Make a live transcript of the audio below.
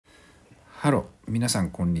Hello, 皆さん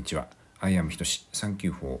こんにちは。I am ひとし。Thank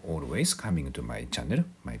you for always coming to my channel,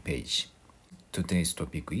 my page. Today's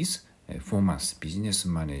topic is 4 months Business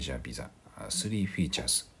Manager Visa 3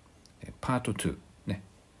 features Part 2 ね。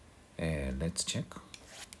Let's check.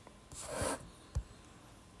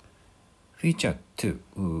 Feature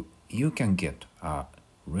 2 You can get a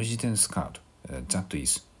residence card that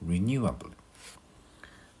is renewable.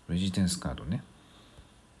 Residence card ね。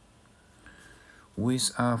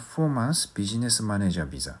With a 4 months Business Manager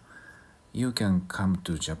Visa, you can come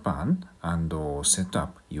to Japan and set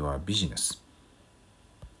up your business.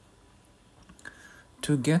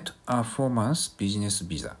 To get a 4 months business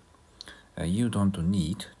visa, you don't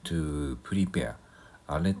need to prepare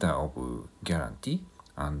a letter of guarantee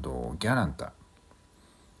and guarantor.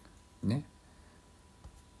 ね。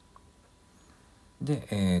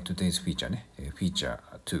で、today's feature ね。Feature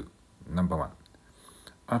 2, number 1.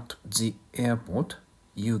 At the airport,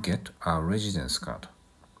 you get a residence card.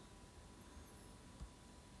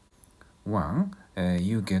 1.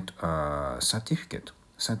 You get a certificate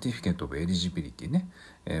of eligibility ね。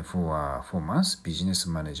for a 4 months business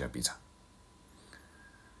manager visa.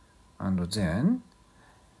 And then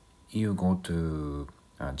you go to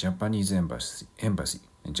a Japanese embassy,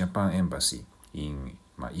 Japan embassy in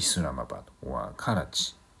Islamabad or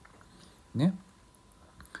Karachi. ね。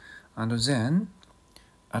And then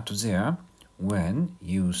at there, when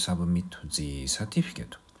you submit the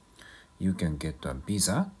certificate, you can get a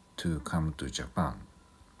visa to come to Japan.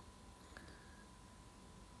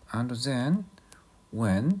 And then,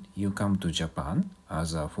 when you come to Japan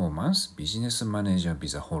as a 4 months business manager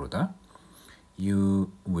visa holder, you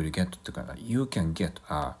can get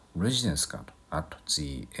a residence card at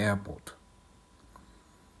the airport.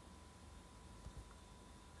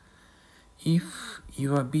 If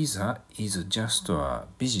your visa is just a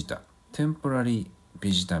visitor, temporary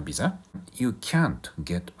visitor visa, you can't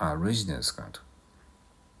get a residence card.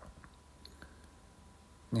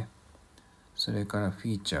 ね。それからフ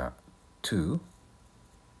ィーチャー2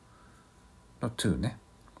の2ね。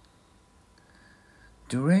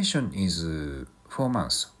Duration is 4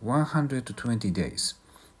 months, 120 days,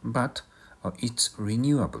 but it's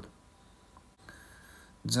renewable.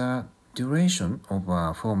 The duration of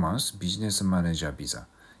a 4 months business manager visa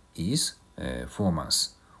is 4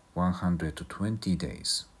 months, 120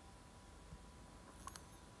 days.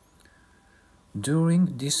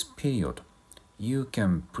 During this period, you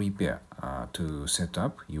can prepare to set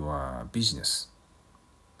up your business.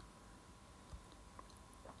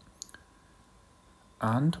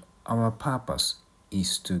 And our purpose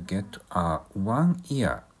is to get a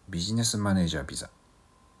 1-year business manager visa.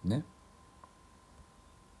 ね。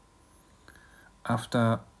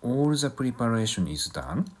After all the preparation is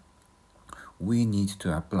done, we need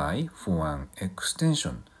to apply for an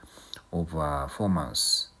extension of a 4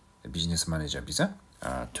 months business manager visa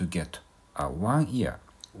to get a 1-year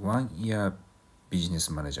business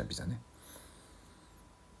manager visa ね。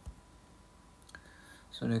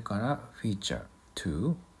それからフィーチャー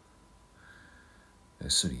2、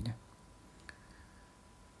3ね。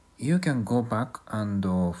You can go back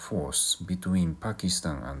and forth between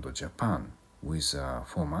Pakistan and Japan with a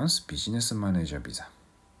 4 months business manager visa.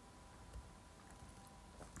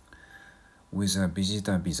 With a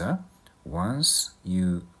visitor visa, once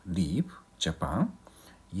you leave Japan,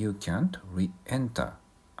 you can't re-enter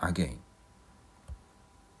again.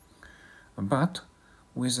 But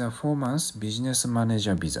with a 4 months business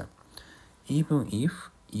manager visa, even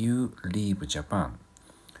if you leave Japan,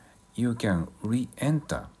 you can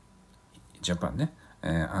re-enter Japan ね、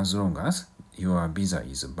as long as your visa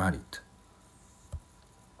is valid.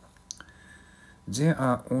 There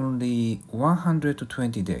are only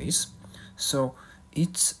 120 days, so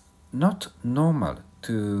it's not normal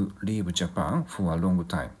to leave Japan for a long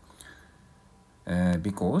time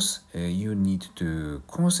because you need to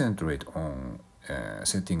concentrate on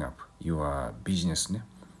setting up your business ね。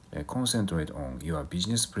Concentrate on your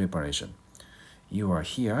business preparation. You are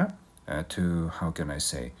here to, how can I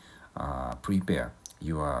say, prepare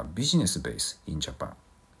your business base in Japan.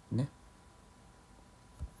 ね。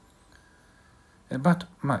But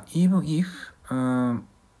even if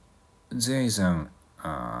there is an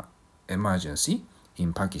emergency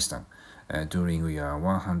in Pakistan during your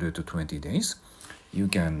 120 days, you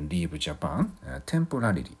can leave Japan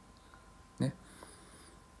temporarily. ね。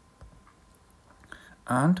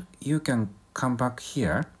And you can come back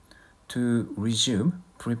here to resume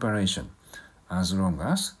preparation as long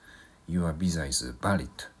as your visa is valid.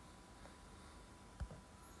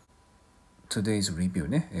 Today's review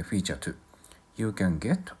ね、Feature 2. You can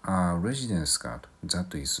get a residence card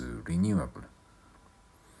that is renewable.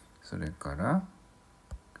 それから、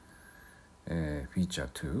Feature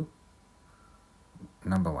 2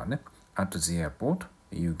 Number 1ね。At the airport,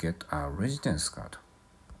 you get a residence card.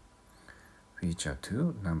 Feature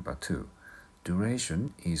 2 Number 2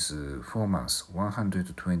 Duration is 4 months,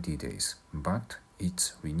 120 days, but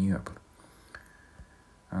it's renewable.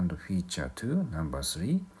 And feature 2 Number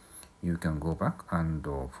 3 You can go back and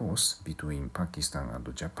forth between Pakistan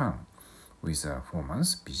and Japan with a 4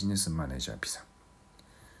 months business manager visa.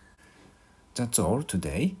 That's all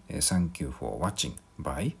today. Thank you for watching.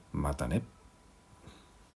 Bye. またね。